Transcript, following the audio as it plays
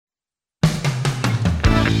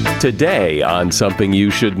Today on Something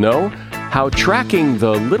You Should Know, how tracking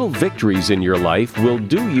the little victories in your life will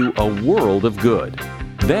do you a world of good.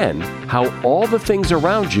 Then, how all the things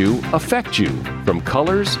around you affect you, from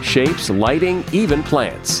colors, shapes, lighting, even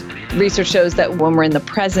plants. Research shows that when we're in the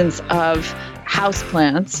presence of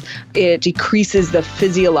houseplants, it decreases the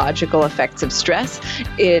physiological effects of stress.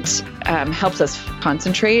 It helps us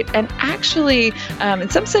concentrate, and actually, in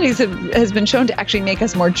some studies, has been shown to actually make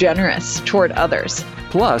us more generous toward others.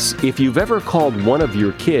 Plus, if you've ever called one of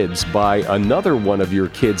your kids by another one of your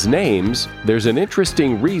kids' names, there's an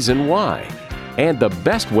interesting reason why, and the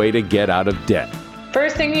best way to get out of debt.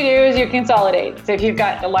 First thing you do is you consolidate. So if you've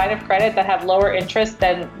got a line of credit that have lower interest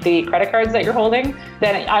than the credit cards that you're holding,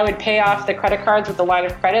 then I would pay off the credit cards with the line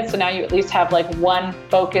of credit. So now you at least have like one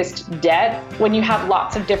focused debt. When you have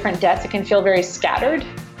lots of different debts, it can feel very scattered.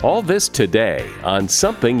 All this today on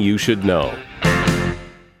Something You Should Know.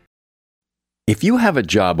 If you have a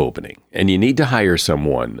job opening and you need to hire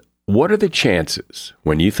someone, what are the chances,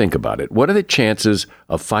 when you think about it, what are the chances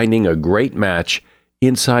of finding a great match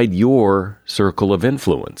inside your circle of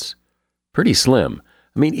influence? Pretty slim.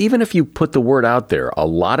 I mean, even if you put the word out there, a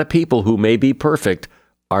lot of people who may be perfect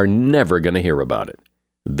are never going to hear about it.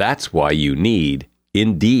 That's why you need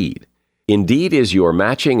Indeed. Indeed is your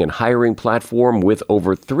matching and hiring platform with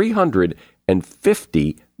over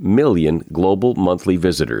 350 million global monthly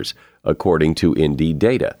visitors, according to Indeed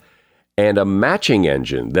data, and a matching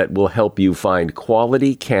engine that will help you find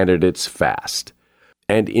quality candidates fast.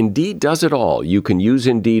 And Indeed does it all. You can use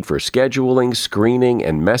Indeed for scheduling, screening,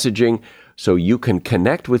 and messaging so you can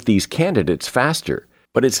connect with these candidates faster.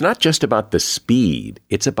 But it's not just about the speed,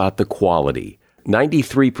 it's about the quality.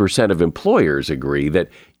 93% of employers agree that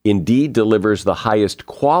Indeed delivers the highest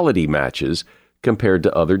quality matches compared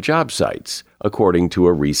to other job sites, according to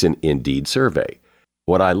a recent Indeed survey.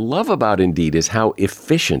 What I love about Indeed is how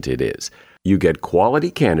efficient it is. You get quality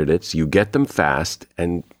candidates, you get them fast,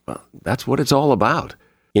 and that's what it's all about.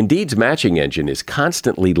 Indeed's matching engine is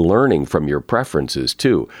constantly learning from your preferences,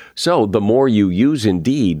 too. So the more you use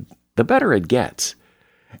Indeed, the better it gets.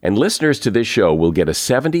 And listeners to this show will get a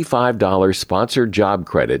 $75 sponsored job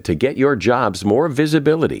credit to get your jobs more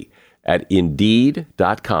visibility at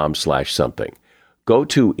Indeed.com/something. Go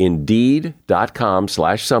to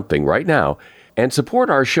Indeed.com/something right now and support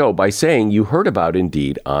our show by saying you heard about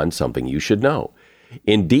Indeed on Something You Should Know.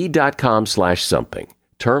 Indeed.com/something.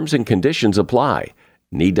 Terms and conditions apply.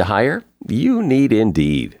 Need to hire? You need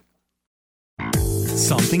Indeed.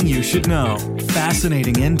 Something you should know.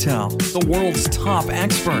 Fascinating intel, the world's top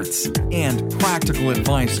experts, and practical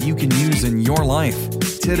advice you can use in your life.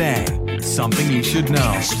 Today, Something You Should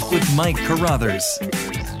Know with Mike Carruthers.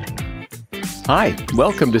 Hi,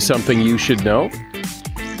 welcome to Something You Should Know.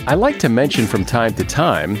 I like to mention from time to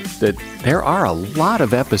time that there are a lot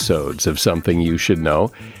of episodes of Something You Should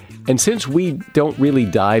Know. And since we don't really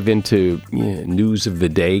dive into news of the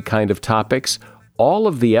day kind of topics, all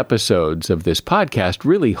of the episodes of this podcast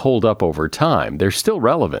really hold up over time. They're still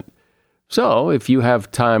relevant. So if you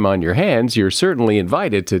have time on your hands, you're certainly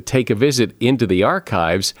invited to take a visit into the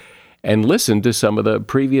archives and listen to some of the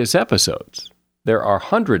previous episodes. There are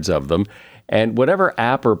hundreds of them, and whatever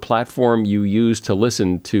app or platform you use to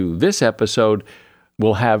listen to this episode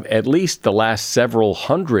will have at least the last several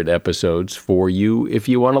hundred episodes for you if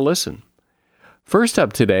you want to listen. First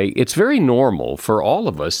up today, it's very normal for all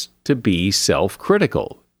of us to be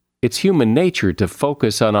self-critical. It's human nature to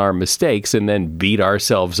focus on our mistakes and then beat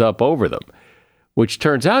ourselves up over them, which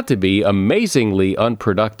turns out to be amazingly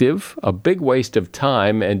unproductive, a big waste of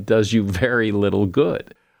time, and does you very little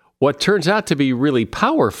good. What turns out to be really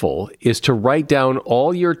powerful is to write down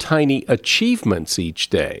all your tiny achievements each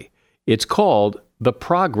day. It's called the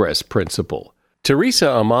progress principle. Teresa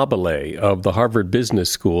Amabile of the Harvard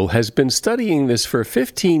Business School has been studying this for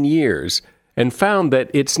 15 years and found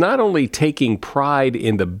that it's not only taking pride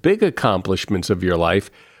in the big accomplishments of your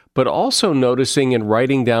life, but also noticing and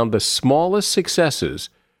writing down the smallest successes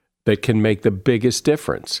that can make the biggest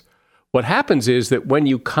difference. What happens is that when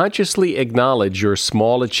you consciously acknowledge your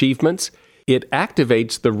small achievements, it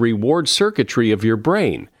activates the reward circuitry of your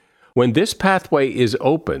brain. When this pathway is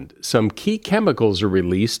opened, some key chemicals are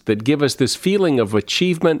released that give us this feeling of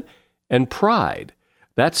achievement and pride.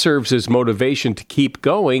 That serves as motivation to keep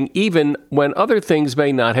going even when other things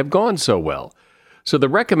may not have gone so well. So the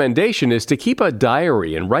recommendation is to keep a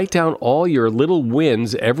diary and write down all your little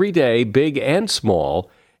wins every day, big and small,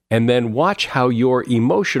 and then watch how your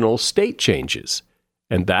emotional state changes.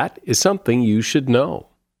 And that is something you should know.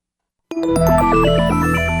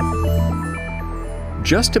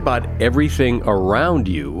 Just about everything around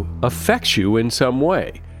you affects you in some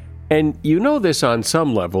way. And you know this on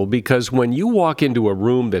some level because when you walk into a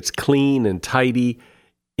room that's clean and tidy,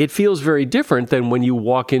 it feels very different than when you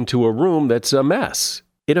walk into a room that's a mess.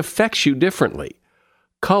 It affects you differently.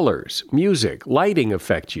 Colors, music, lighting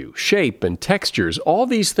affect you, shape and textures. All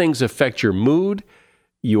these things affect your mood,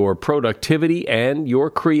 your productivity, and your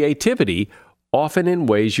creativity, often in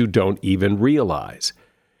ways you don't even realize.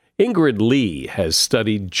 Ingrid Lee has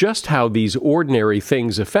studied just how these ordinary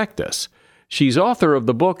things affect us. She's author of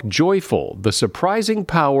the book Joyful: The Surprising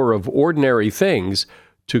Power of Ordinary Things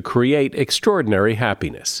to Create Extraordinary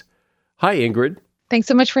Happiness. Hi, Ingrid. Thanks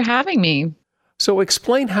so much for having me. So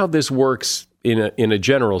explain how this works in a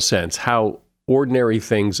general sense, how ordinary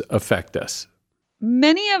things affect us.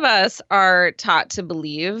 Many of us are taught to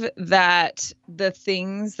believe that the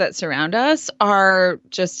things that surround us are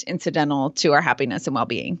just incidental to our happiness and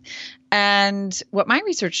well-being. And what my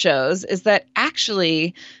research shows is that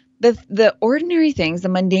actually the ordinary things, the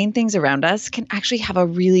mundane things around us can actually have a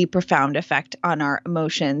really profound effect on our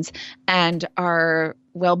emotions and our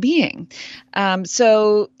well-being.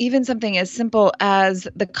 So even something as simple as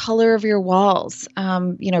the color of your walls.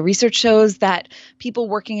 Research shows that people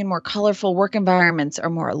working in more colorful work environments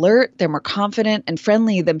are more alert, they're more confident and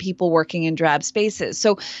friendly than people working in drab spaces.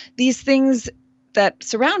 So these things that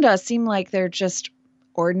surround us seem like they're just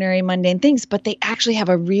ordinary, mundane things, but they actually have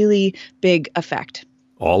a really big effect.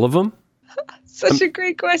 All of them? Such a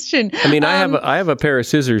great question. I mean, I have a pair of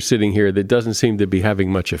scissors sitting here that doesn't seem to be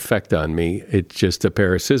having much effect on me. It's just a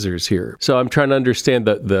pair of scissors here. So I'm trying to understand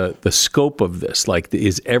the scope of this. Like,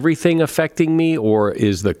 is everything affecting me, or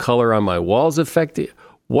is the color on my walls affecting?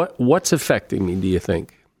 What's affecting me, do you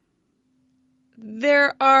think?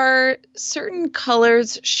 There are certain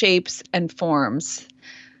colors, shapes, and forms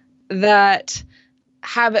that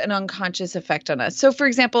have an unconscious effect on us. So, for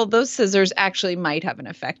example, those scissors actually might have an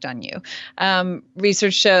effect on you.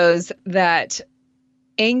 Research shows that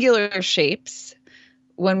angular shapes,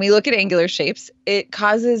 when we look at angular shapes, it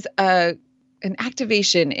causes an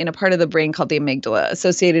activation in a part of the brain called the amygdala,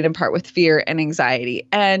 associated in part with fear and anxiety.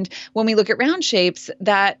 And when we look at round shapes,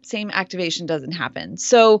 that same activation doesn't happen.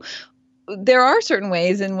 So there are certain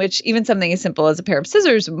ways in which even something as simple as a pair of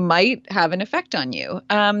scissors might have an effect on you.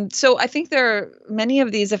 So I think many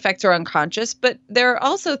of these effects are unconscious, but there are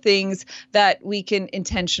also things that we can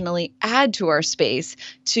intentionally add to our space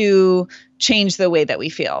to change the way that we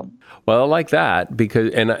feel. Well, I like that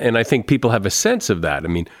because, and I think people have a sense of that. I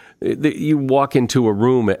mean, you walk into a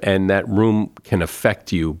room and that room can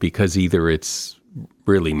affect you because either it's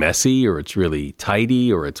really messy or it's really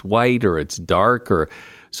tidy or it's white or it's dark or.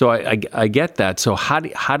 So I get that. So how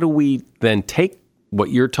do we then take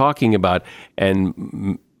what you're talking about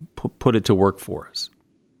and put it to work for us?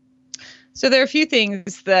 So there are a few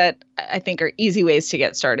things that I think are easy ways to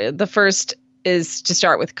get started. The first is to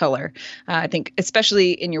start with color. I think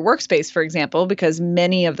especially in your workspace, for example, because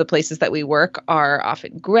many of the places that we work are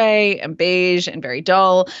often gray and beige and very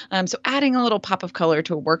dull. So adding a little pop of color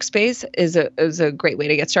to a workspace is a great way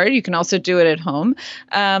to get started. You can also do it at home.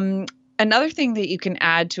 Another thing that you can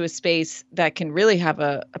add to a space that can really have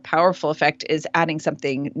a powerful effect is adding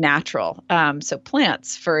something natural. So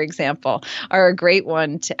plants, for example, are a great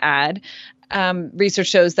one to add. Research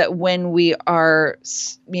shows that when we are,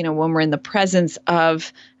 when we're in the presence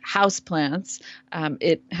of houseplants,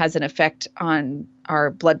 it has an effect on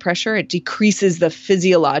our blood pressure. It decreases the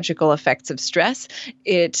physiological effects of stress.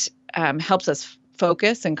 It helps us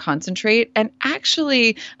focus and concentrate, and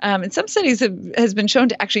actually, in some studies, has been shown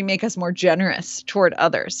to actually make us more generous toward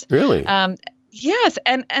others. Really? Yes.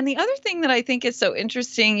 And the other thing that I think is so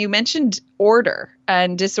interesting, you mentioned order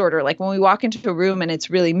and disorder. Like when we walk into a room and it's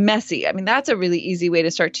really messy. I mean, that's a really easy way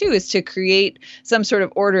to start too, is to create some sort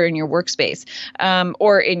of order in your workspace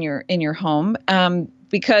or in your home.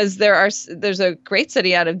 Because there's a great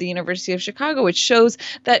study out of the University of Chicago which shows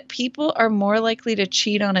that people are more likely to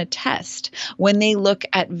cheat on a test when they look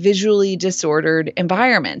at visually disordered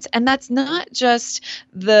environments. And that's not just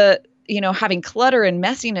having clutter and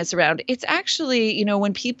messiness around. It's actually,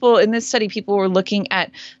 when people in this study, people were looking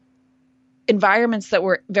at environments that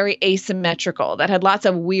were very asymmetrical, that had lots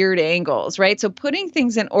of weird angles, right? So putting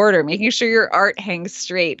things in order, making sure your art hangs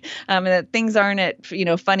straight, and that things aren't at,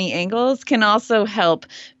 funny angles, can also help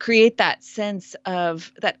create that sense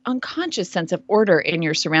of, that unconscious sense of order in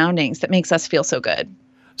your surroundings that makes us feel so good.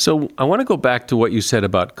 So I want to go back to what you said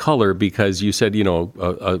about color, because you said,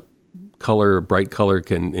 a bright color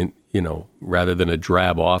can, rather than a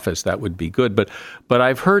drab office, that would be good. But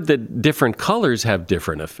I've heard that different colors have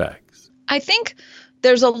different effects. I think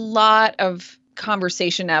there's a lot of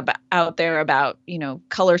conversation out there about,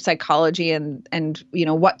 color psychology and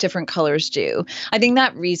what different colors do. I think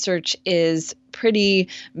that research is pretty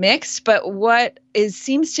mixed, but what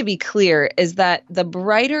seems to be clear is that the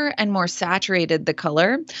brighter and more saturated the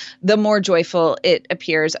color, the more joyful it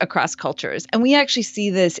appears across cultures. And we actually see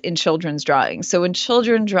this in children's drawings. So when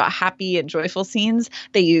children draw happy and joyful scenes,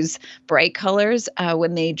 they use bright colors.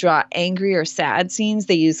 When they draw angry or sad scenes,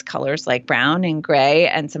 they use colors like brown and gray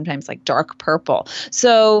and sometimes like dark purple.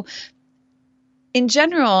 So in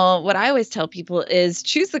general, what I always tell people is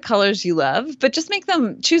choose the colors you love, but just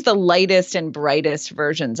choose the lightest and brightest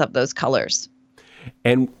versions of those colors.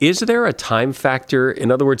 And is there a time factor?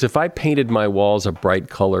 In other words, if I painted my walls a bright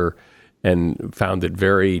color and found it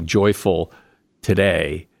very joyful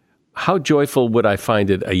today, how joyful would I find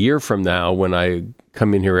it a year from now when I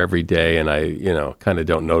come in here every day and I, kind of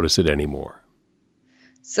don't notice it anymore?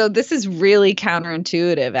 So this is really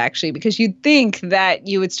counterintuitive, actually, because you'd think that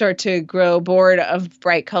you would start to grow bored of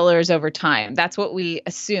bright colors over time. That's what we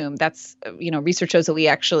assume. That's, research shows that we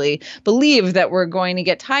actually believe that we're going to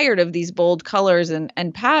get tired of these bold colors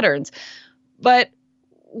and patterns. But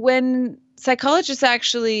when psychologists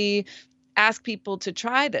actually ask people to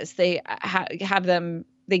try this, they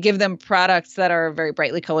they give them products that are very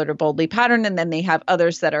brightly colored or boldly patterned, and then they have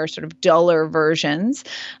others that are sort of duller versions.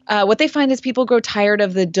 What they find is people grow tired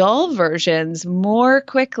of the dull versions more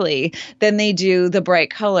quickly than they do the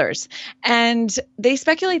bright colors. And they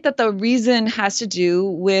speculate that the reason has to do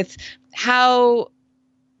with how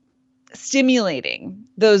stimulating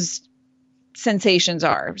those sensations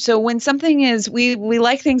are. So when something is, we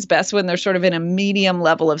like things best when they're sort of in a medium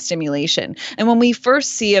level of stimulation. And when we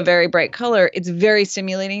first see a very bright color, it's very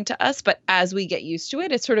stimulating to us. But as we get used to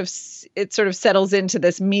it, it sort of settles into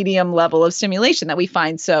this medium level of stimulation that we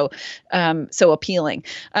find so appealing.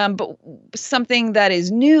 But something that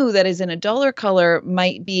is new, that is in a duller color,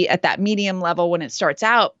 might be at that medium level when it starts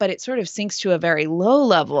out, but it sort of sinks to a very low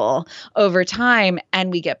level over time,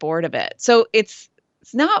 and we get bored of it. So it's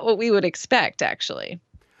not what we would expect, actually.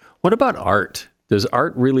 What about art? Does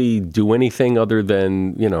art really do anything other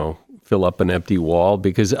than, fill up an empty wall?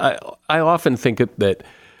 Because I often think that,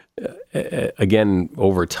 again,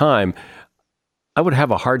 over time, I would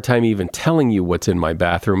have a hard time even telling you what's in my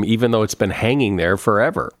bathroom, even though it's been hanging there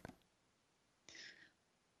forever.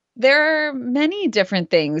 There are many different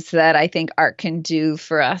things that I think art can do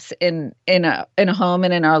for us in a home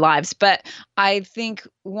and in our lives. But I think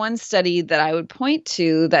one study that I would point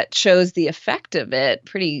to that shows the effect of it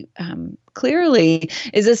pretty clearly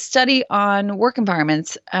is a study on work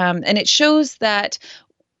environments. And it shows that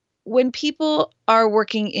when people are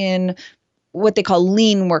working in what they call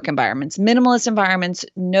lean work environments, minimalist environments,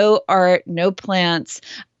 no art, no plants.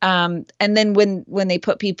 And then when they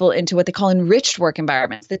put people into what they call enriched work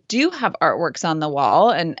environments that do have artworks on the wall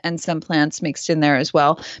and some plants mixed in there as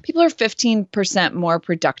well, people are 15% more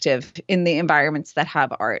productive in the environments that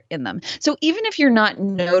have art in them. So even if you're not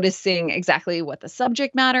noticing exactly what the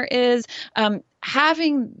subject matter is,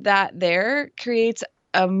 having that there creates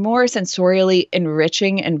a more sensorially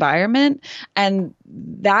enriching environment. And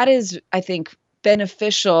that is, I think,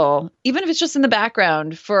 beneficial, even if it's just in the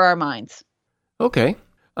background, for our minds. Okay.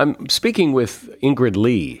 I'm speaking with Ingrid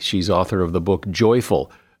Lee. She's author of the book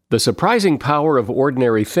Joyful, The Surprising Power of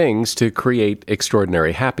Ordinary Things to Create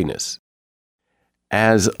Extraordinary Happiness.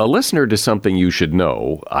 As a listener to Something You Should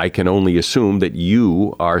Know, I can only assume that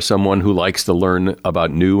you are someone who likes to learn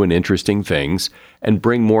about new and interesting things and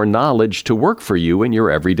bring more knowledge to work for you in your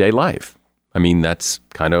everyday life. I mean, that's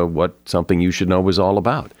kind of what Something You Should Know is all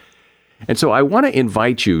about. And so I want to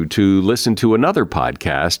invite you to listen to another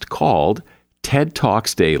podcast called TED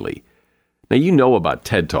Talks Daily. Now, you know about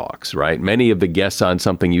TED Talks, right? Many of the guests on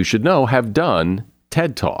Something You Should Know have done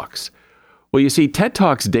TED Talks. Well, you see, TED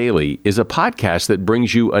Talks Daily is a podcast that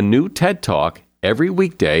brings you a new TED Talk every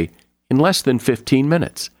weekday in less than 15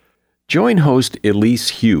 minutes. Join host Elise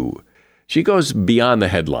Hugh. She goes beyond the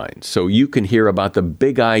headlines, so you can hear about the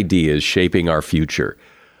big ideas shaping our future.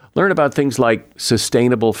 Learn about things like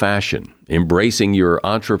sustainable fashion, embracing your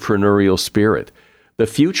entrepreneurial spirit, the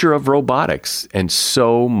future of robotics, and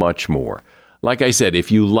so much more. Like I said,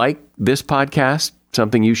 if you like this podcast,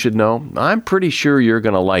 Something You Should Know, I'm pretty sure you're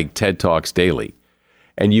going to like TED Talks Daily.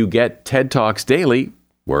 And you get TED Talks Daily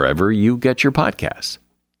wherever you get your podcasts.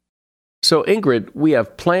 So Ingrid, we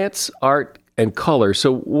have plants, art, and color.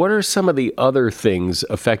 So what are some of the other things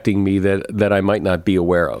affecting me that I might not be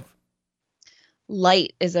aware of?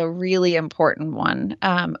 Light is a really important one.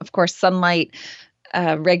 Of course, sunlight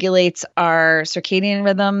regulates our circadian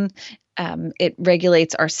rhythm. It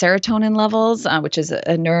regulates our serotonin levels, which is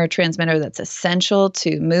a neurotransmitter that's essential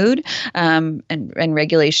to mood and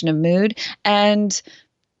regulation of mood. And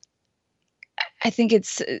I think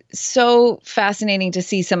it's so fascinating to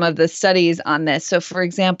see some of the studies on this. So, for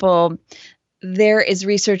example, there is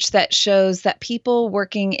research that shows that people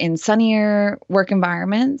working in sunnier work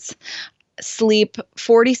environments sleep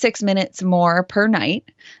 46 minutes more per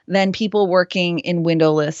night than people working in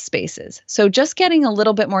windowless spaces. So just getting a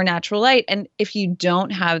little bit more natural light. And if you don't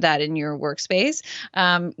have that in your workspace,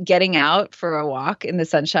 getting out for a walk in the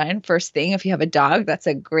sunshine, first thing, if you have a dog, that's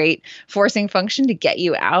a great forcing function to get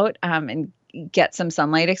you out and get some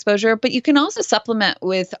sunlight exposure. But you can also supplement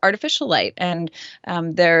with artificial light. And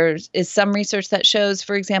there is some research that shows,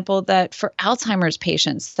 for example, that for Alzheimer's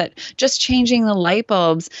patients, that just changing the light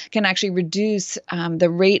bulbs can actually reduce the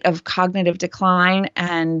rate of cognitive decline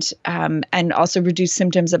and also reduce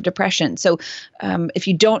symptoms of depression. So if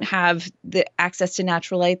you don't have the access to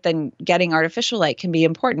natural light, then getting artificial light can be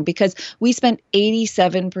important, because we spend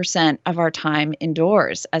 87% of our time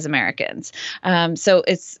indoors as Americans. So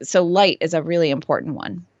light is a really important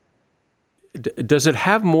one. Does it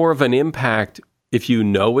have more of an impact if you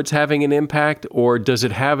know it's having an impact, or does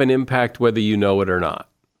it have an impact whether you know it or not?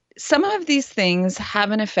 Some of these things have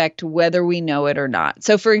an effect whether we know it or not.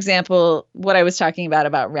 So, for example, what I was talking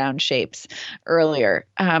about round shapes earlier,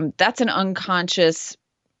 that's an unconscious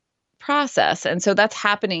process. And so that's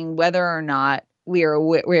happening whether or not we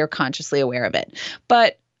are consciously aware of it.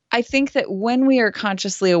 But I think that when we are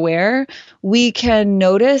consciously aware, we can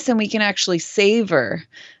notice and we can actually savor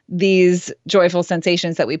these joyful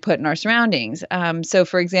sensations that we put in our surroundings. So,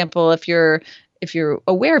 for example, if you're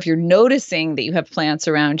aware, if you're noticing that you have plants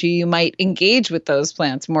around you, you might engage with those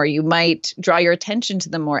plants more. You might draw your attention to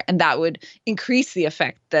them more, and that would increase the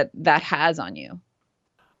effect that has on you.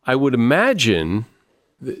 I would imagine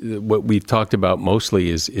what we've talked about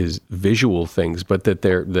mostly is visual things, but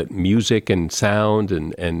that music and sound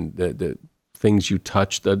and the things you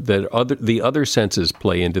touch, the other senses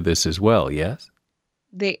play into this as well. Yes,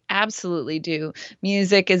 they absolutely do.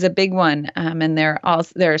 Music is a big one, and there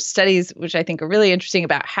are studies which I think are really interesting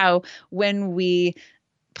about how when we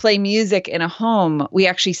play music in a home, we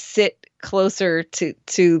actually sit closer to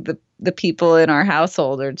the people in our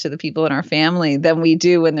household or to the people in our family than we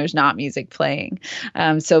do when there's not music playing.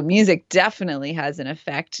 So music definitely has an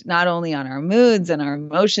effect, not only on our moods and our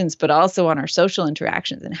emotions, but also on our social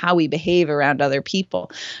interactions and how we behave around other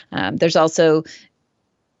people. There's also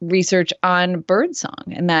research on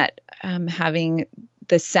birdsong, and that having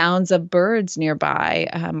the sounds of birds nearby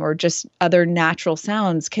or just other natural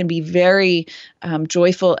sounds can be very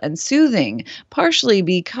joyful and soothing, partially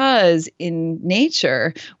because in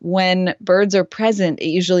nature, when birds are present, it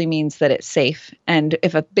usually means that it's safe. And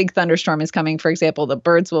if a big thunderstorm is coming, for example, the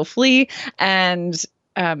birds will flee and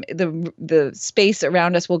the space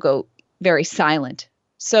around us will go very silent.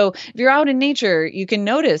 So if you're out in nature, you can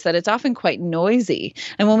notice that it's often quite noisy.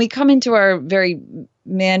 And when we come into our very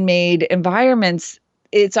man-made environments,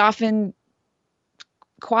 it's often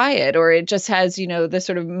quiet, or it just has, the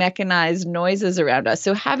sort of mechanized noises around us.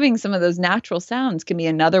 So having some of those natural sounds can be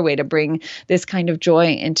another way to bring this kind of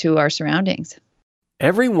joy into our surroundings.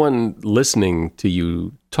 Everyone listening to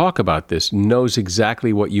you talk about this knows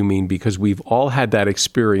exactly what you mean, because we've all had that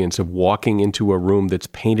experience of walking into a room that's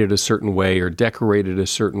painted a certain way or decorated a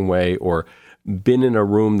certain way, or been in a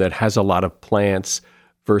room that has a lot of plants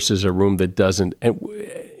versus a room that doesn't. And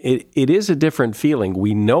it is a different feeling.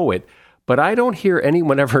 We know it, but I don't hear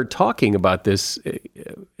anyone ever talking about this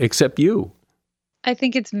except you. I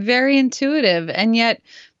think it's very intuitive. And yet,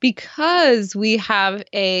 because we have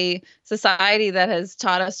a society that has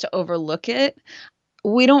taught us to overlook it,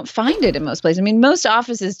 we don't find it in most places. I mean, most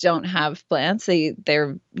offices don't have plants.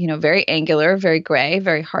 They're very angular, very gray,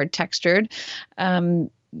 very hard textured.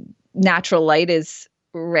 Natural light is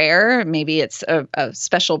rare. Maybe it's a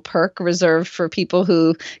special perk reserved for people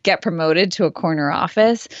who get promoted to a corner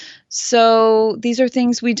office. So these are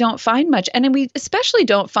things we don't find much. And then we especially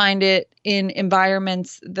don't find it in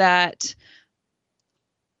environments that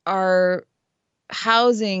are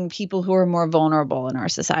housing people who are more vulnerable in our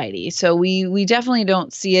society. So we definitely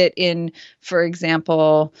don't see it in, for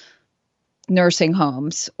example, nursing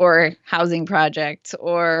homes or housing projects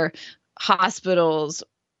or hospitals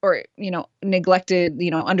or, neglected,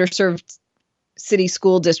 underserved city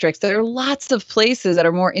school districts. There are lots of places that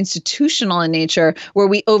are more institutional in nature where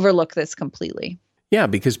we overlook this completely. Yeah,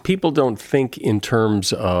 because people don't think in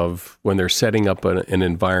terms of when they're setting up an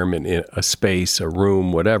environment, a space, a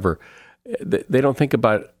room, whatever. They don't think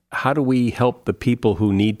about how do we help the people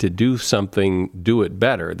who need to do something do it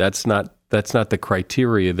better. That's not that's not the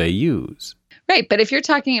criteria they use. Right. But if you're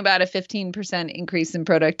talking about a 15% increase in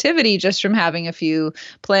productivity just from having a few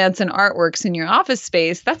plants and artworks in your office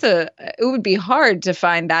space, it would be hard to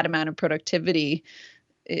find that amount of productivity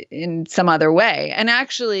in some other way. And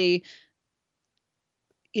actually,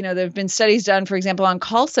 there have been studies done, for example, on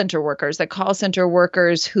call center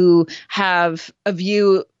workers who have a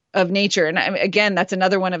view of nature. And again, that's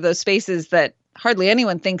another one of those spaces that hardly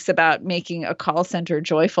anyone thinks about making a call center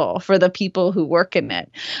joyful for the people who work in it.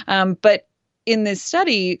 But in this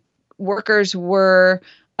study, workers were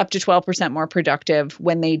up to 12% more productive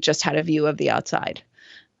when they just had a view of the outside.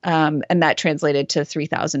 And that translated to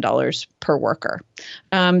 $3,000 per worker.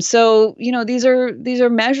 So, these are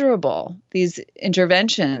measurable, these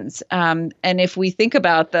interventions. And if we think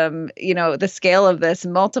about them, the scale of this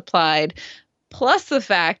multiplied, plus the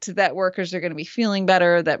fact that workers are going to be feeling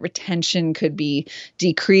better, that retention could be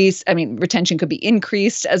retention could be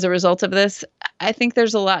increased as a result of this. I think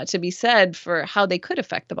there's a lot to be said for how they could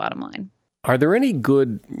affect the bottom line. Are there any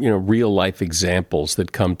good, real life examples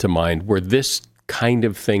that come to mind where this kind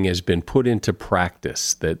of thing has been put into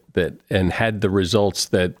practice that and had the results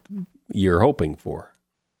that you're hoping for?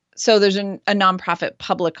 So there's a nonprofit,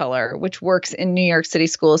 Public Color, which works in New York City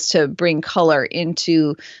schools to bring color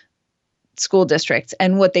into school districts.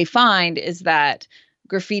 And what they find is that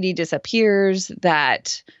graffiti disappears,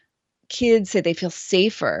 that kids say they feel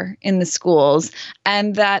safer in the schools,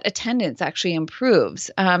 and that attendance actually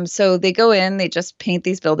improves. So they go in, they just paint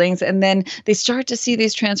these buildings, and then they start to see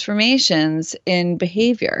these transformations in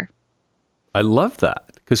behavior. I love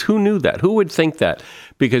that, because who knew that? Who would think that?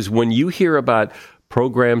 Because when you hear about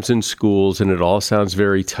programs in schools and it all sounds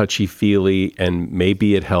very touchy-feely, and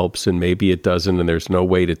maybe it helps and maybe it doesn't, and there's no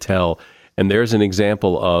way to tell, and there's an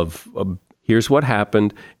example of here's what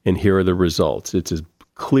happened and here are the results. It's as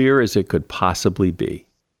clear as it could possibly be.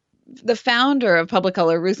 The founder of Public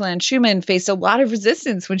Color, Ruth Land Schuman, faced a lot of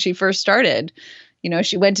resistance when she first started.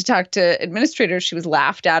 She went to talk to administrators. She was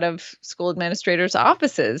laughed out of school administrators'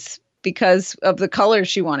 offices because of the colors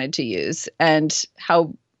she wanted to use and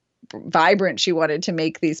how vibrant she wanted to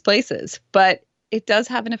make these places. But it does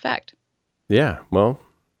have an effect. Yeah, well,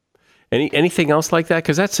 anything else like that?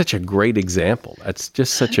 Because that's such a great example. That's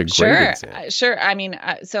just such a great example. Sure. I mean,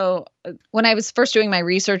 so when I was first doing my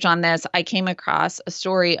research on this, I came across a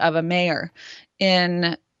story of a mayor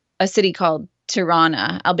in a city called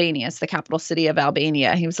Tirana, Albania. It's the capital city of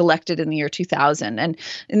Albania. He was elected in the year 2000. And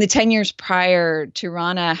in the 10 years prior,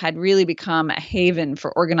 Tirana had really become a haven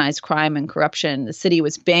for organized crime and corruption. The city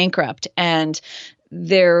was bankrupt, and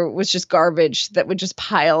there was just garbage that would just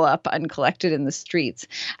pile up uncollected in the streets.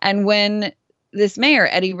 And when this mayor,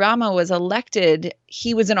 Edi Rama, was elected,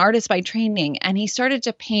 he was an artist by training, and he started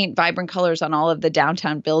to paint vibrant colors on all of the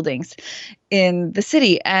downtown buildings in the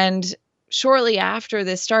city. And shortly after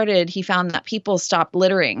this started, he found that people stopped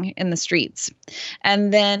littering in the streets.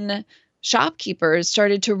 And then shopkeepers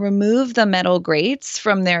started to remove the metal grates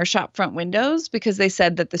from their shop front windows because they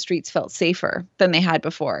said that the streets felt safer than they had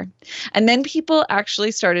before. And then people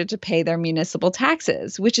actually started to pay their municipal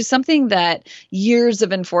taxes, which is something that years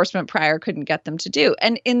of enforcement prior couldn't get them to do.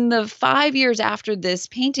 And in the 5 years after this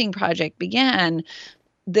painting project began,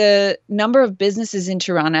 the number of businesses in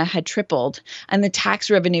Tirana had tripled, and the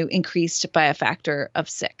tax revenue increased by a factor of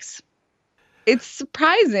 6. It's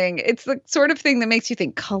surprising. It's the sort of thing that makes you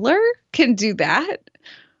think color can do that.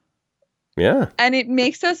 Yeah. And it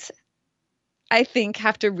makes us, I think,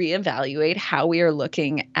 have to reevaluate how we are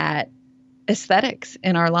looking at aesthetics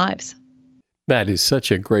in our lives. That is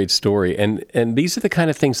such a great story. And these are the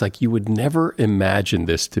kind of things like you would never imagine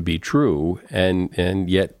this to be true. And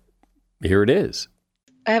yet here it is.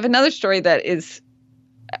 I have another story that is,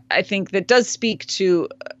 I think, that does speak to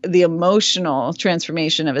the emotional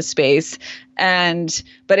transformation of a space,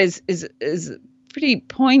 but is pretty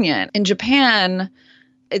poignant. In Japan,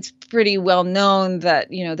 it's pretty well known that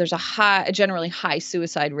there's a generally high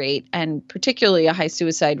suicide rate, and particularly a high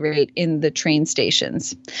suicide rate in the train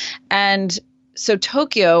stations. And so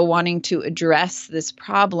Tokyo, wanting to address this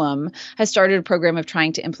problem, has started a program of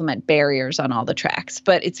trying to implement barriers on all the tracks.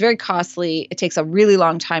 But it's very costly. It takes a really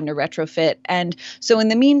long time to retrofit. And so in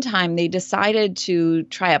the meantime, they decided to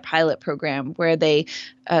try a pilot program where they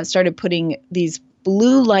started putting these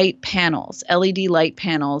blue light panels, LED light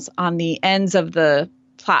panels, on the ends of the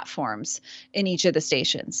platforms in each of the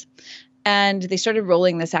stations. And they started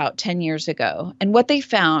rolling this out 10 years ago. And what they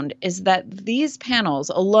found is that these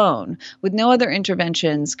panels alone, with no other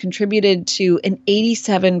interventions, contributed to an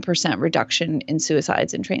 87% reduction in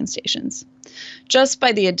suicides in train stations, just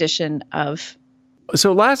by the addition of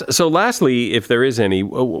So lastly, if there is any,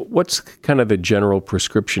 what's kind of the general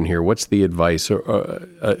prescription here? What's the advice?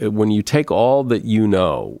 When you take all that you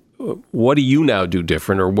know, what do you now do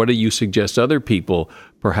different, or what do you suggest other people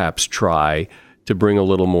perhaps try to bring a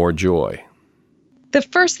little more joy? The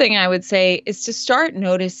first thing I would say is to start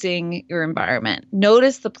noticing your environment.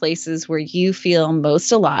 Notice the places where you feel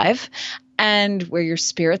most alive and where your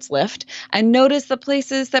spirits lift, and notice the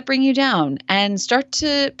places that bring you down, and start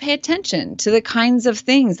to pay attention to the kinds of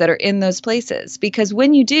things that are in those places. Because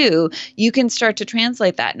when you do, you can start to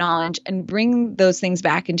translate that knowledge and bring those things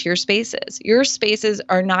back into your spaces. Your spaces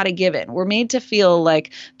are not a given. We're made to feel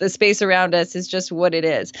like the space around us is just what it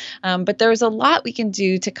is. But there's a lot we can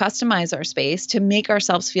do to customize our space, to make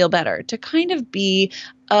ourselves feel better, to kind of be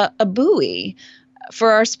a buoy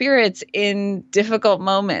for our spirits in difficult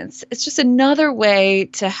moments. It's just another way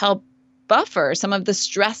to help buffer some of the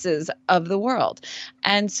stresses of the world.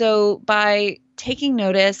 And so by taking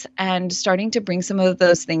notice and starting to bring some of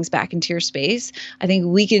those things back into your space, I think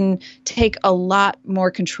we can take a lot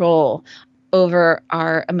more control over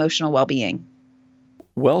our emotional well-being.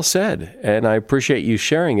 Well said. And I appreciate you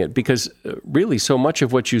sharing it, because really so much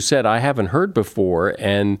of what you said I haven't heard before.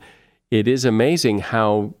 And it is amazing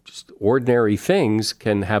how just ordinary things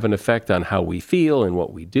can have an effect on how we feel and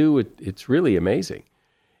what we do. It's really amazing.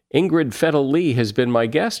 Ingrid Fettel-Lee has been my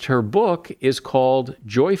guest. Her book is called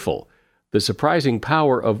Joyful: The Surprising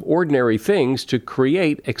Power of Ordinary Things to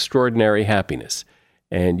Create Extraordinary Happiness.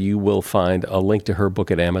 And you will find a link to her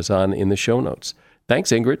book at Amazon in the show notes.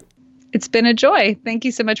 Thanks, Ingrid. It's been a joy. Thank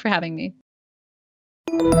you so much for having me.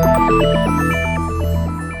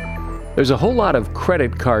 There's a whole lot of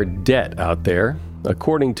credit card debt out there.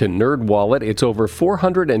 According to NerdWallet, it's over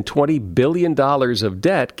 $420 billion of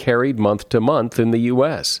debt carried month to month in the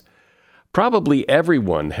U.S. Probably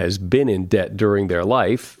everyone has been in debt during their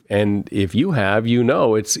life, and if you have, you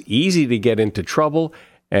know it's easy to get into trouble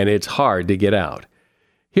and it's hard to get out.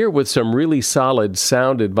 Here with some really solid,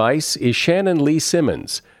 sound advice is Shannon Lee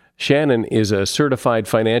Simmons. Shannon is a certified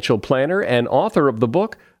financial planner and author of the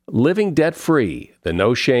book Living Debt-Free: The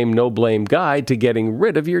No Shame, No Blame Guide to Getting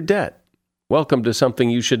Rid of Your Debt. Welcome to Something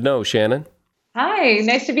You Should Know, Shannon. Hi,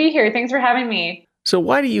 nice to be here. Thanks for having me. So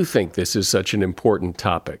why do you think this is such an important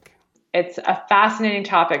topic? It's a fascinating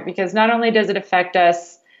topic because not only does it affect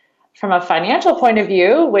us from a financial point of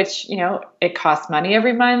view, which, it costs money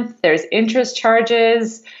every month, there's interest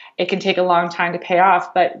charges, it can take a long time to pay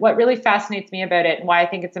off. But what really fascinates me about it, and why I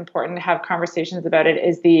think it's important to have conversations about it,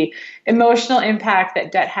 is the emotional impact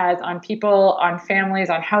that debt has on people, on families,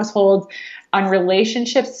 on households, on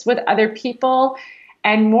relationships with other people.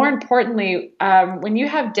 And more importantly, when you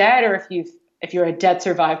have debt, or if you're a debt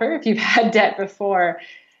survivor, if you've had debt before,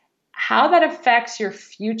 how that affects your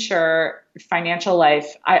future financial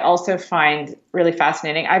life, I also find really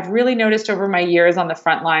fascinating. I've really noticed over my years on the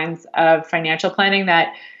front lines of financial planning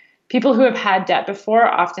that people who have had debt before,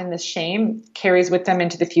 often the shame carries with them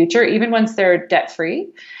into the future, even once they're debt-free.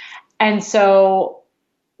 And so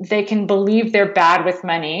they can believe they're bad with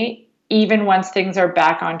money, even once things are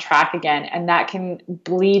back on track again. And that can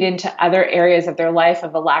bleed into other areas of their life,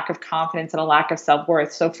 of a lack of confidence and a lack of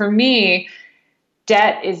self-worth. So for me,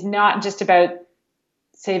 debt is not just about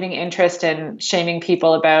saving interest and shaming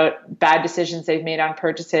people about bad decisions they've made on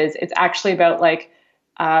purchases. It's actually about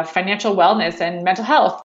financial wellness and mental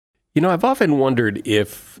health. I've often wondered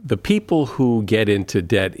if the people who get into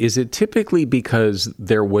debt, is it typically because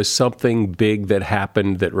there was something big that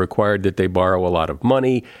happened that required that they borrow a lot of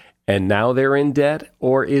money and now they're in debt?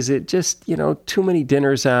 Or is it just, too many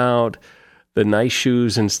dinners out, the nice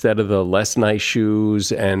shoes instead of the less nice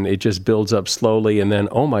shoes, and it just builds up slowly, and then,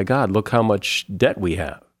 oh my God, look how much debt we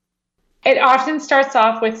have? It often starts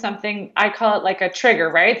off with something, I call it like a trigger,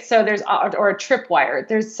 right? So or a tripwire.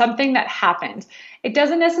 There's something that happened. It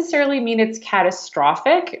doesn't necessarily mean it's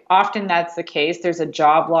catastrophic. Often that's the case. There's a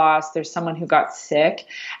job loss. There's someone who got sick.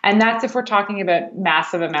 And that's if we're talking about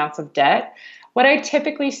massive amounts of debt. What I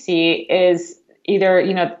typically see is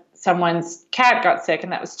either, someone's cat got sick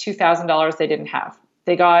and that was $2,000 they didn't have.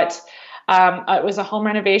 They got, it was a home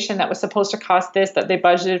renovation that was supposed to cost this that they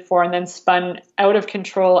budgeted for and then spun out of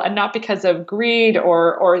control, and not because of greed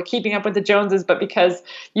or keeping up with the Joneses, but because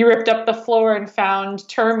you ripped up the floor and found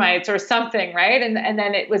termites or something, right? And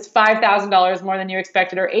then it was $5,000 more than you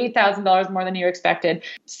expected, or $8,000 more than you expected.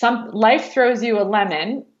 Life throws you a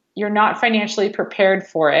lemon. You're not financially prepared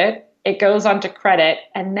for it. It goes onto credit.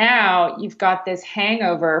 And now you've got this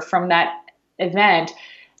hangover from that event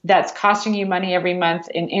that's costing you money every month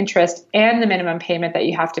in interest and the minimum payment that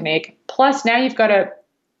you have to make. Plus, now you've got to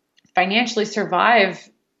financially survive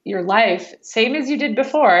your life, same as you did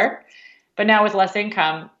before, but now with less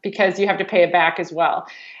income because you have to pay it back as well.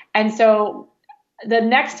 And so the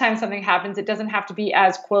next time something happens, it doesn't have to be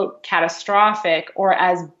as, quote, catastrophic or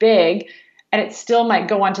as big, and it still might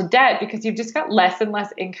go on to debt because you've just got less and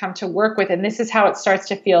less income to work with. And this is how it starts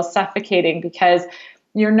to feel suffocating because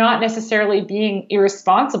you're not necessarily being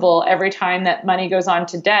irresponsible every time that money goes on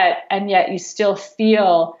to debt, and yet you still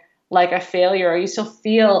feel like a failure, or you still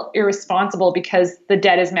feel irresponsible because the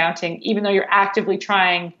debt is mounting, even though you're actively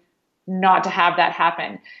trying not to have that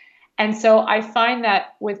happen. And so I find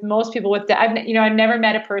that with most people with debt, I've never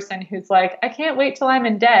met a person who's like, I can't wait till I'm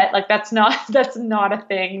in debt. Like that's not a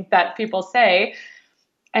thing that people say.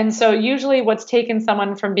 And so usually what's taken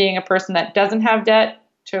someone from being a person that doesn't have debt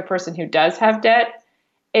to a person who does have debt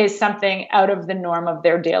is something out of the norm of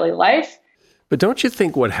their daily life. But don't you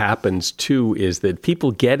think what happens too is that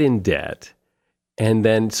people get in debt, and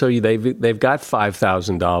then so they've got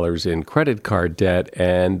 $5,000 in credit card debt,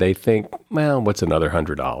 and they think, well, what's another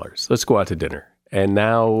 $100? Let's go out to dinner. And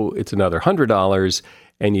now it's another $100,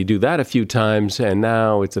 and you do that a few times, and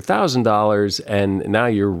now it's $1,000, and now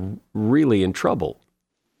you're really in trouble.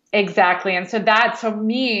 Exactly. And so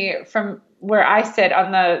me, from where I sit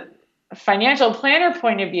on the financial planner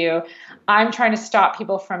point of view, I'm trying to stop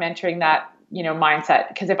people from entering that, mindset.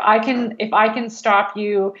 Because if I can stop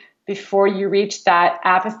you before you reach that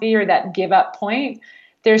apathy or that give up point,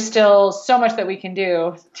 there's still so much that we can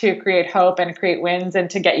do to create hope and create wins and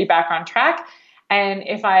to get you back on track. And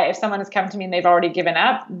if someone has come to me and they've already given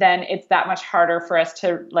up, then it's that much harder for us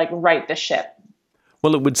to right the ship.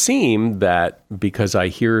 Well, it would seem that because I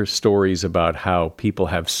hear stories about how people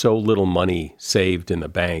have so little money saved in the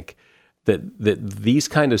bank, that these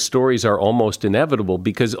kind of stories are almost inevitable,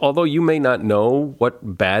 because although you may not know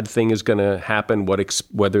what bad thing is going to happen,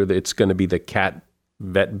 whether it's going to be the cat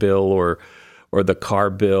vet bill or the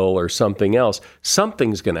car bill or something else,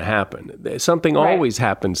 something's going to happen. Something always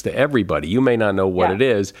happens to everybody. You may not know what it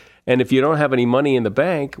is. And if you don't have any money in the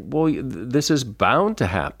bank, well, this is bound to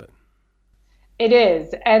happen. It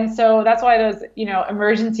is. And so that's why those,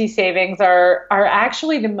 emergency savings are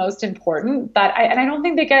actually the most important. I don't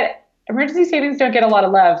think emergency savings don't get a lot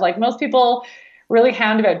of love. Like most people really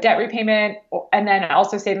hound about debt repayment and then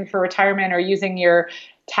also saving for retirement or using your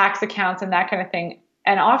tax accounts and that kind of thing.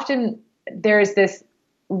 And often there's this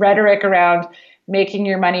rhetoric around making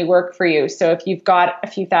your money work for you. So if you've got a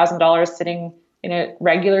few $1,000s sitting in a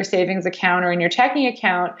regular savings account or in your checking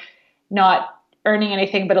account, not earning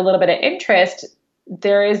anything but a little bit of interest,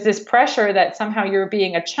 there is this pressure that somehow you're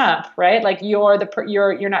being a chump, right? Like you're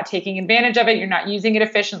not taking advantage of it, you're not using it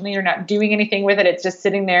efficiently, you're not doing anything with it, it's just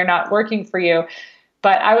sitting there not working for you.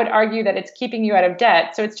 But I would argue that it's keeping you out of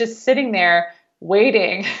debt. So it's just sitting there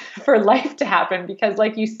waiting for life to happen, because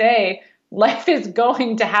like you say, life is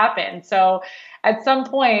going to happen. So at some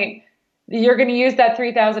point, you're going to use that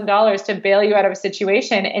 $3,000 to bail you out of a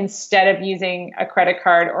situation instead of using a credit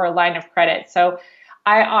card or a line of credit. So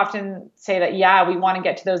I often say that, we want to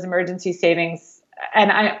get to those emergency savings.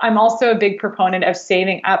 And I'm also a big proponent of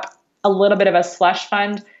saving up a little bit of a slush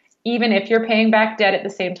fund, even if you're paying back debt at the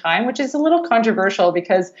same time, which is a little controversial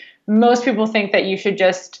because most people think that you should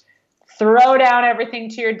just throw down everything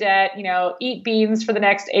to your debt, eat beans for the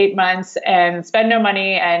next 8 months and spend no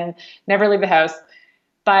money and never leave the house.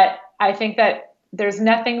 But I think that there's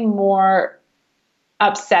nothing more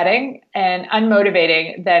upsetting and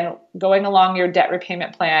unmotivating than going along your debt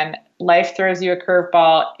repayment plan. Life throws you a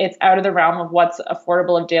curveball. It's out of the realm of what's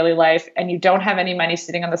affordable of daily life, and you don't have any money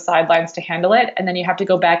sitting on the sidelines to handle it. And then you have to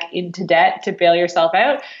go back into debt to bail yourself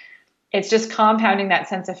out. It's just compounding that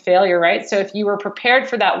sense of failure, right? So if you were prepared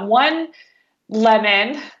for that one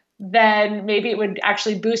lemon, then maybe it would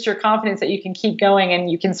actually boost your confidence that you can keep going and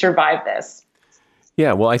you can survive this.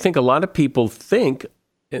 Yeah, well, I think a lot of people think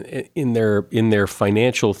in their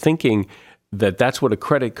financial thinking that that's what a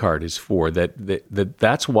credit card is for,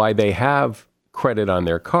 that's why they have credit on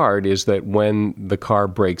their card, is that when the car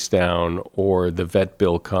breaks down or the vet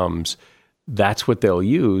bill comes, that's what they'll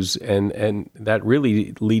use, and that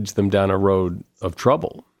really leads them down a road of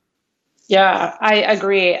trouble. Yeah, I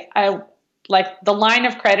agree. Like the line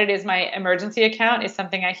of credit is my emergency account is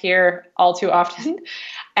something I hear all too often.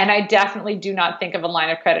 And I definitely do not think of a line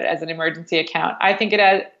of credit as an emergency account. I think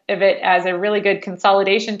of it as a really good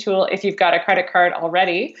consolidation tool if you've got a credit card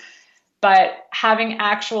already. But having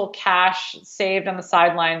actual cash saved on the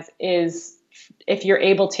sidelines is, if you're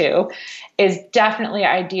able to, is definitely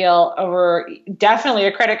ideal over definitely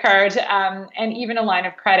a credit card and even a line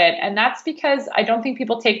of credit. And that's because I don't think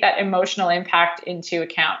people take that emotional impact into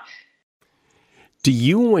account. Do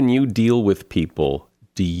you, when you deal with people,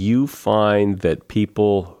 do you find that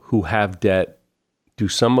people who have debt, do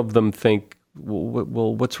some of them think,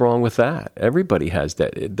 well, what's wrong with that? Everybody has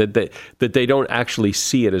that they don't actually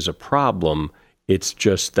see it as a problem. It's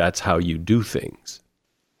just that's how you do things.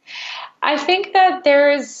 I think that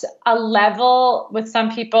there's a level with some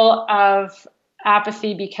people of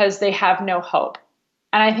apathy because they have no hope.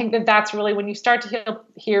 And I think that that's really when you start to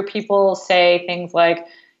hear people say things like,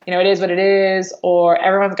 it is what it is, or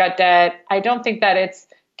everyone's got debt. I don't think that it's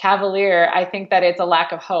cavalier. I think that it's a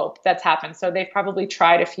lack of hope that's happened. So they've probably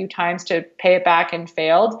tried a few times to pay it back and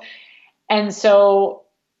failed. And so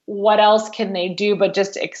what else can they do but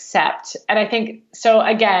just accept? And I think, so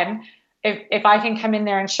again, if I can come in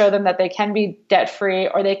there and show them that they can be debt-free,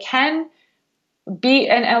 or they can be,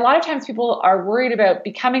 and a lot of times people are worried about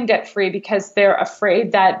becoming debt-free because they're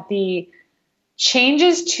afraid that the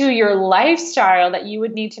changes to your lifestyle that you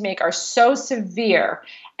would need to make are so severe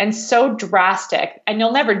and so drastic, and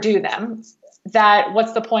you'll never do them, that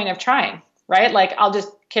what's the point of trying, right? Like, I'll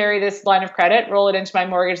just carry this line of credit, roll it into my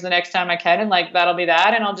mortgage the next time I can, and like, that'll be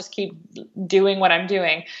that, and I'll just keep doing what I'm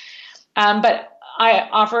doing. But I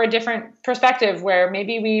offer a different perspective where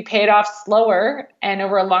maybe we pay it off slower and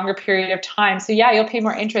over a longer period of time. So yeah, you'll pay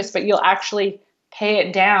more interest, but you'll actually pay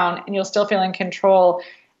it down and you'll still feel in control,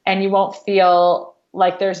 and you won't feel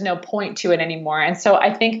like there's no point to it anymore. And so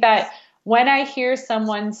I think that when I hear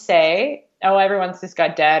someone say, oh, everyone's just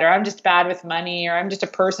got debt, or I'm just bad with money, or I'm just a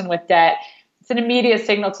person with debt, it's an immediate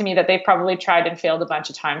signal to me that they've probably tried and failed a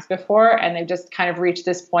bunch of times before, and they've just kind of reached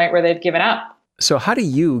this point where they've given up. So how do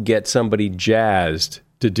you get somebody jazzed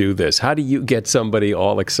to do this? How do you get somebody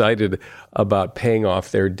all excited about paying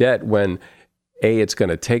off their debt when A, it's going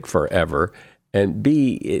to take forever, and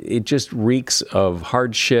B, it just reeks of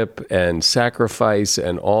hardship and sacrifice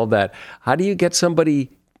and all that? How do you get somebody,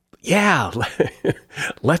 yeah,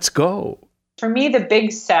 let's go? For me, the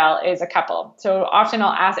big sell is a couple. So often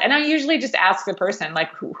I'll ask, and I usually just ask the person, like,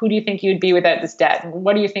 who do you think you'd be without this debt? And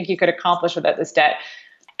what do you think you could accomplish without this debt?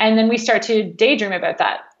 And then we start to daydream about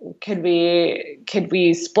that. Could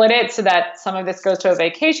we split it so that some of this goes to a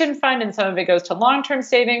vacation fund and some of it goes to long-term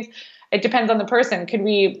savings? It depends on the person. Could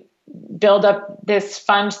we build up this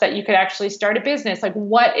fund so that you could actually start a business? Like,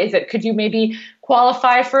 what is it? Could you maybe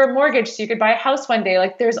qualify for a mortgage so you could buy a house one day?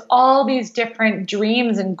 Like, there's all these different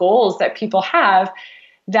dreams and goals that people have,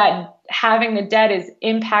 that having the debt is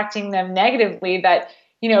impacting them negatively, that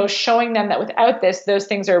showing them that without this, those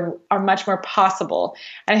things are much more possible.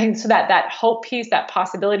 And I think so that hope piece, that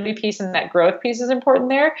possibility piece, and that growth piece is important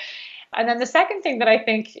there. And then the second thing that I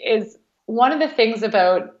think is one of the things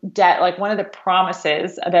about debt, like one of the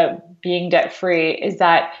promises about being debt-free, is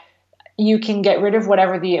that you can get rid of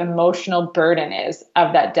whatever the emotional burden is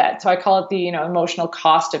of that debt. So I call it the emotional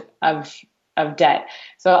cost of debt.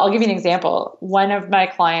 So I'll give you an example. One of my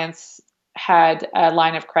clients had a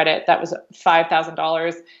line of credit that was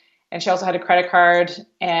 $5,000, and she also had a credit card,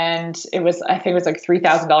 and I think it was like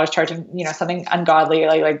 $3,000 charging, something ungodly,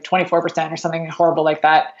 like 24% or something horrible like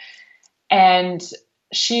that. And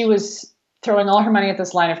she was throwing all her money at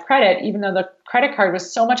this line of credit, even though the credit card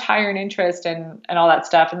was so much higher in interest and all that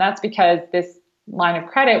stuff. And that's because this line of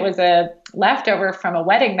credit was a leftover from a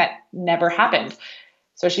wedding that never happened.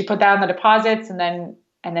 So she put that on the deposits, and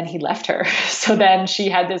then he left her. So then she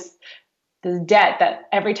had this debt that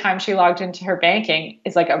every time she logged into her banking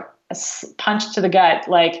is like a punch to the gut.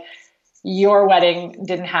 Like, your wedding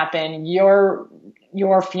didn't happen. Your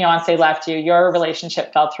fiance left you. Your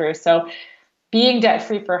relationship fell through. So being debt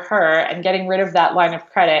free for her and getting rid of that line of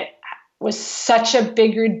credit was such a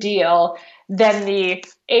bigger deal than the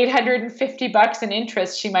 $850 in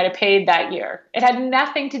interest she might have paid that year. It had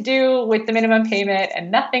nothing to do with the minimum payment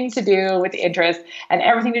and nothing to do with the interest, and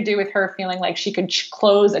everything to do with her feeling like she could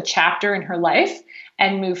close a chapter in her life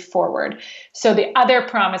and move forward. So the other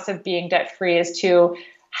promise of being debt-free is to,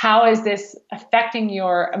 how is this affecting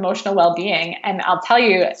your emotional well-being? And I'll tell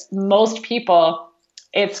you, most people,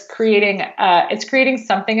 it's creating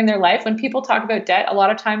something in their life. When people talk about debt, a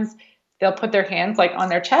lot of times they'll put their hands like on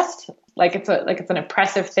their chest, like it's an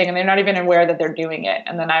oppressive thing, and they're not even aware that they're doing it.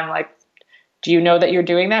 And then I'm like, do you know that you're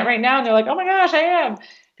doing that right now? And they're like, oh my gosh, I am,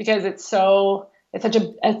 because it's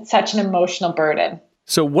such an emotional burden.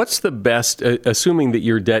 So what's the best, assuming that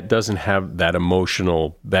your debt doesn't have that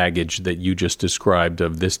emotional baggage that you just described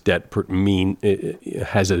of this debt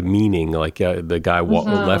has a meaning, like the guy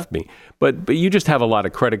left me. But you just have a lot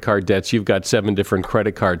of credit card debts. You've got 7 different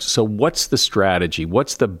credit cards. So what's the strategy?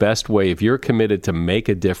 What's the best way, if you're committed to make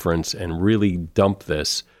a difference and really dump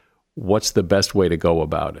this, what's the best way to go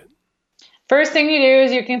about it? First thing you do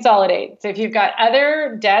is you consolidate. So if you've got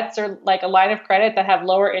other debts or like a line of credit that have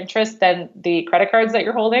lower interest than the credit cards that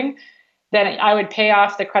you're holding, then I would pay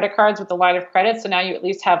off the credit cards with the line of credit. So now you at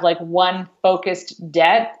least have like one focused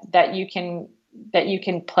debt that you can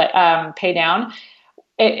pay down.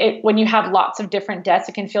 When you have lots of different debts,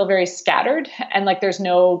 it can feel very scattered and like there's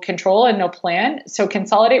no control and no plan. So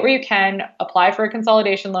consolidate where you can, apply for a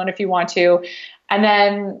consolidation loan if you want to. And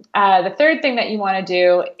then the third thing that you want to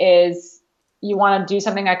do is you want to do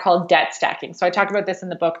something I call debt stacking. So I talk about this in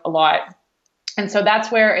the book a lot. And so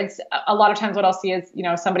that's where it's a lot of times what I'll see is,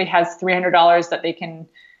 somebody has $300 that they can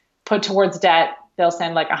put towards debt. They'll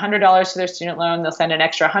send like $100 to their student loan. They'll send an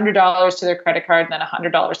extra $100 to their credit card and then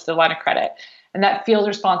 $100 to their line of credit. And that feels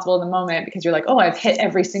responsible in the moment because you're like, oh, I've hit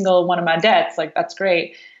every single one of my debts. Like, that's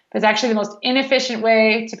great. But it's actually the most inefficient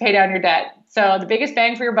way to pay down your debt. So the biggest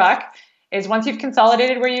bang for your buck is once you've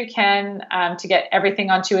consolidated where you can to get everything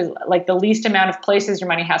onto like the least amount of places your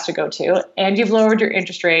money has to go to, and you've lowered your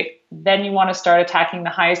interest rate, then you want to start attacking the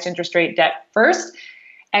highest interest rate debt first.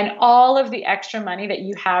 And all of the extra money that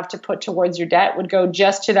you have to put towards your debt would go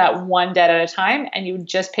just to that one debt at a time. And you would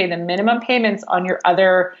just pay the minimum payments on your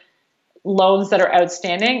other loans that are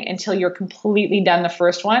outstanding until you're completely done the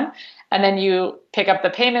first one. And then you pick up the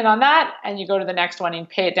payment on that and you go to the next one and you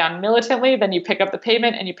pay it down militantly. Then you pick up the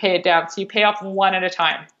payment and you pay it down. So you pay off one at a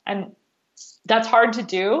time. And that's hard to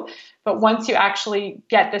do. But once you actually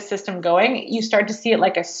get the system going, you start to see it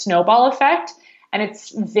like a snowball effect. And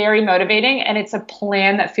it's very motivating. And it's a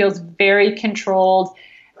plan that feels very controlled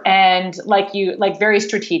and like very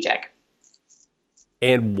strategic.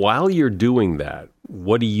 And while you're doing that,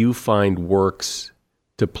 what do you find works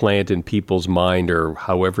to plant in people's mind, or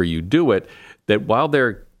however you do it, that while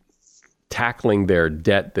they're tackling their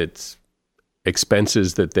debt, that's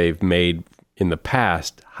expenses that they've made in the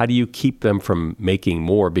past, how do you keep them from making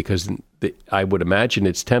more? Because I would imagine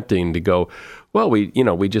it's tempting to go, well, we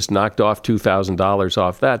just knocked off $2,000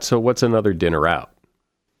 off that, so what's another dinner out?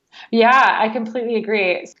 Yeah, I completely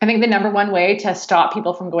agree. I think the number one way to stop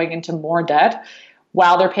people from going into more debt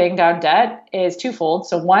while they're paying down debt is twofold.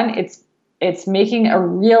 So one, it's making a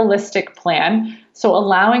realistic plan. So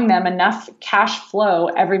allowing them enough cash flow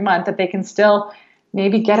every month that they can still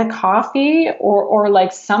maybe get a coffee or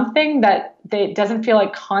like something that doesn't feel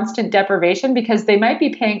like constant deprivation, because they might be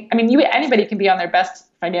paying. I mean, anybody can be on their best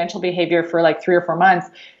financial behavior for like 3 or 4 months.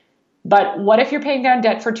 But what if you're paying down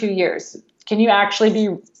debt for 2 years? Can you actually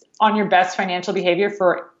be on your best financial behavior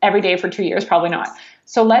for every day for 2 years? Probably not.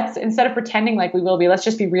 So instead of pretending like we will be, let's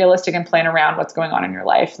just be realistic and plan around what's going on in your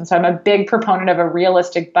life. And so I'm a big proponent of a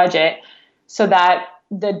realistic budget so that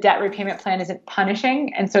the debt repayment plan isn't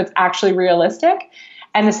punishing. And so it's actually realistic.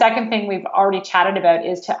 And the second thing we've already chatted about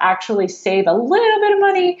is to actually save a little bit of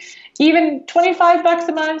money, even $25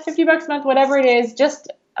 a month, $50 a month, whatever it is,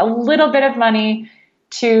 just a little bit of money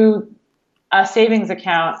to a savings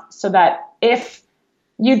account so that if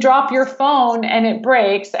you drop your phone and it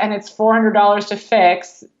breaks and it's $400 to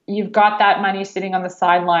fix, you've got that money sitting on the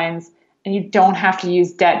sidelines and you don't have to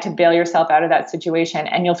use debt to bail yourself out of that situation,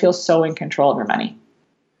 and you'll feel so in control of your money.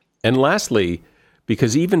 And lastly,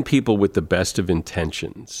 because even people with the best of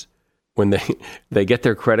intentions, when they get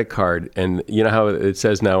their credit card, and you know how it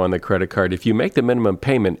says now on the credit card, if you make the minimum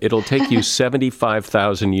payment, it'll take you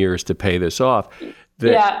 75,000 years to pay this off.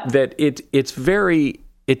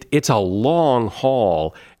 It's a long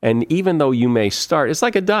haul. And even though you may start, it's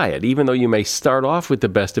like a diet, even though you may start off with the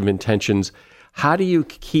best of intentions, how do you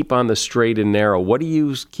keep on the straight and narrow? What do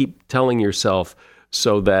you keep telling yourself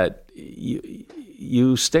so that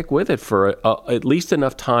you stick with it for at least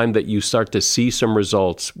enough time that you start to see some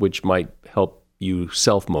results, which might help you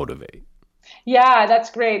self-motivate? Yeah, that's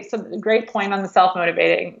great. So great point on the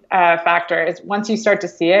self-motivating factor is once you start to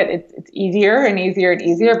see it, it's easier and easier and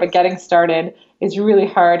easier, but getting started is really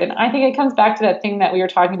hard. And I think it comes back to that thing that we were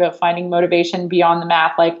talking about, finding motivation beyond the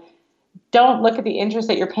math. Like, don't look at the interest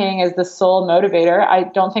that you're paying as the sole motivator. I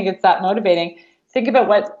don't think it's that motivating. Think about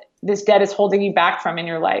what this debt is holding you back from in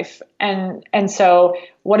your life. And so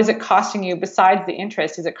what is it costing you besides the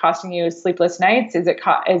interest? Is it costing you sleepless nights? Is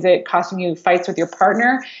it costing you fights with your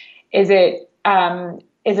partner? Is it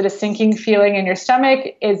a sinking feeling in your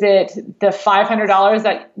stomach? Is it the $500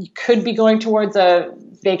 that you could be going towards a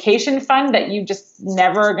vacation fund that you just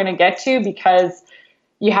never are going to get to because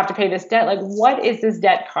you have to pay this debt? Like, what is this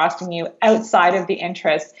debt costing you outside of the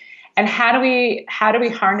interest? And how do we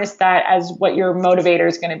harness that as what your motivator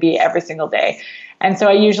is going to be every single day? And so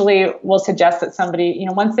I usually will suggest that somebody,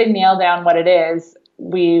 once they nail down what it is,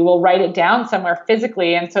 we will write it down somewhere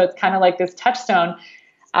physically. And so it's kind of like this touchstone.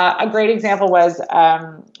 A great example was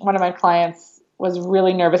one of my clients was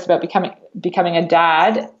really nervous about becoming a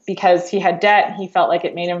dad because he had debt. He felt like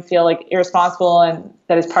it made him feel like irresponsible and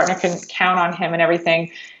that his partner couldn't count on him and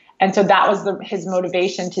everything. And so that was his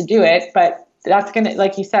motivation to do it. But that's going to,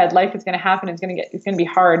 like you said, life is going to happen. It's going to be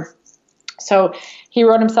hard. So he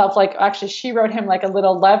wrote himself she wrote him like a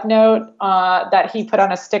little love note that he put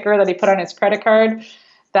on a sticker that he put on his credit card,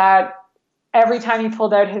 that every time he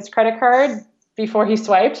pulled out his credit card before he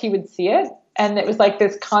swiped, he would see it. And it was like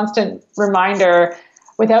this constant reminder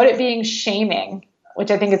without it being shaming, which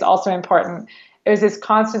I think is also important. It was this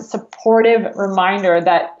constant supportive reminder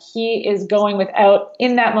that he is going without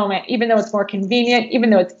in that moment, even though it's more convenient, even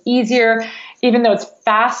though it's easier, even though it's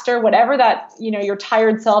faster, whatever that, your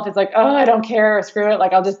tired self is like, oh, I don't care, screw it,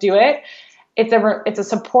 like I'll just do it. It's a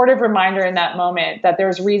supportive reminder in that moment that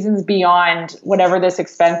there's reasons beyond whatever this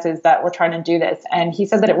expense is that we're trying to do this. And he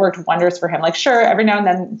said that it worked wonders for him. Like, sure, every now and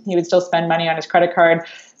then he would still spend money on his credit card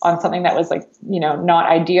on something that was like, not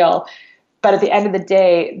ideal. But at the end of the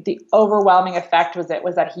day, the overwhelming effect was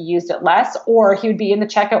that he used it less, or he would be in the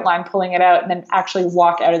checkout line pulling it out and then actually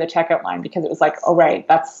walk out of the checkout line because it was like, oh, right,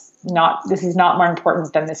 this is not more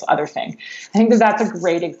important than this other thing. I think that's a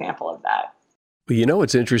great example of that. Well,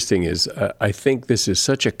 what's interesting is I think this is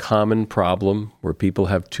such a common problem where people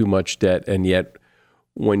have too much debt, and yet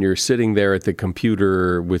when you're sitting there at the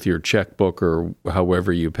computer with your checkbook or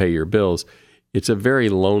however you pay your bills, it's a very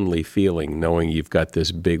lonely feeling knowing you've got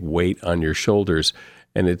this big weight on your shoulders,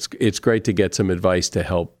 and it's great to get some advice to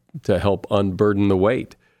help unburden the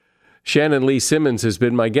weight. Shannon Lee Simmons has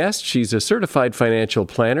been my guest. She's a certified financial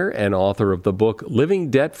planner and author of the book Living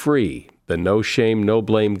Debt Free: The No Shame, No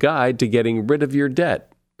Blame Guide to Getting Rid of Your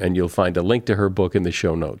Debt. And you'll find a link to her book in the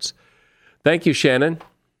show notes. Thank you, Shannon.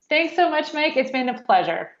 Thanks so much, Mike. It's been a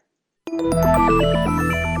pleasure.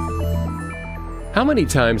 How many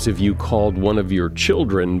times have you called one of your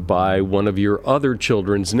children by one of your other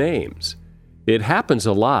children's names? It happens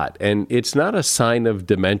a lot, and it's not a sign of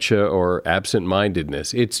dementia or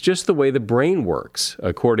absent-mindedness. It's just the way the brain works,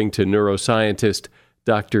 according to neuroscientist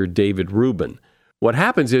Dr. David Rubin. What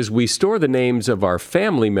happens is we store the names of our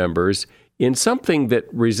family members in something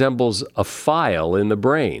that resembles a file in the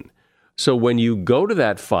brain. So when you go to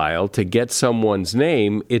that file to get someone's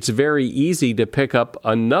name, it's very easy to pick up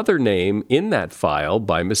another name in that file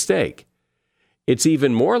by mistake. It's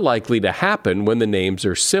even more likely to happen when the names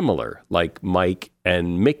are similar, like Mike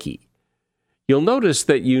and Mickey. You'll notice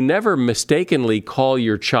that you never mistakenly call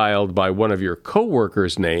your child by one of your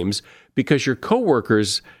coworkers' names because your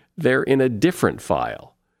coworkers, they're in a different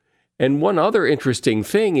file. And one other interesting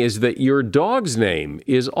thing is that your dog's name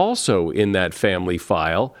is also in that family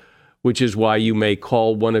file, which is why you may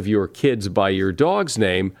call one of your kids by your dog's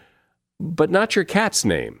name, but not your cat's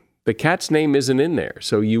name. The cat's name isn't in there,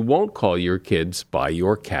 so you won't call your kids by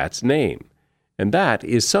your cat's name. And that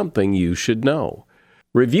is something you should know.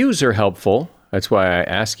 Reviews are helpful. That's why I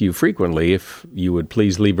ask you frequently if you would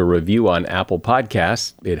please leave a review on Apple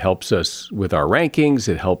Podcasts. It helps us with our rankings.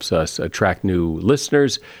 It helps us attract new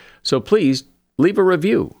listeners. So please leave a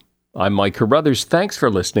review. I'm Mike Carruthers. Thanks for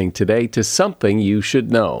listening today to Something You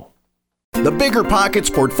Should Know. The Bigger Pockets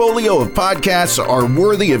portfolio of podcasts are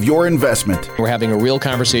worthy of your investment. We're having a real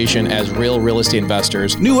conversation as real estate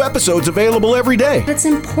investors. New episodes available every day. It's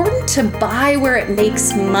important to buy where it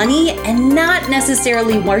makes money and not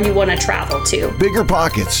necessarily where you want to travel to. Bigger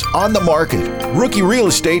Pockets, On the Market, Rookie Real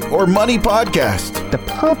Estate, or Money Podcast. The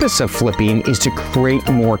purpose of flipping is to create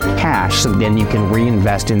more cash so then you can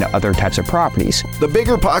reinvest into other types of properties. The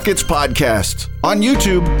Bigger Pockets Podcast on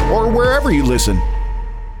YouTube or wherever you listen.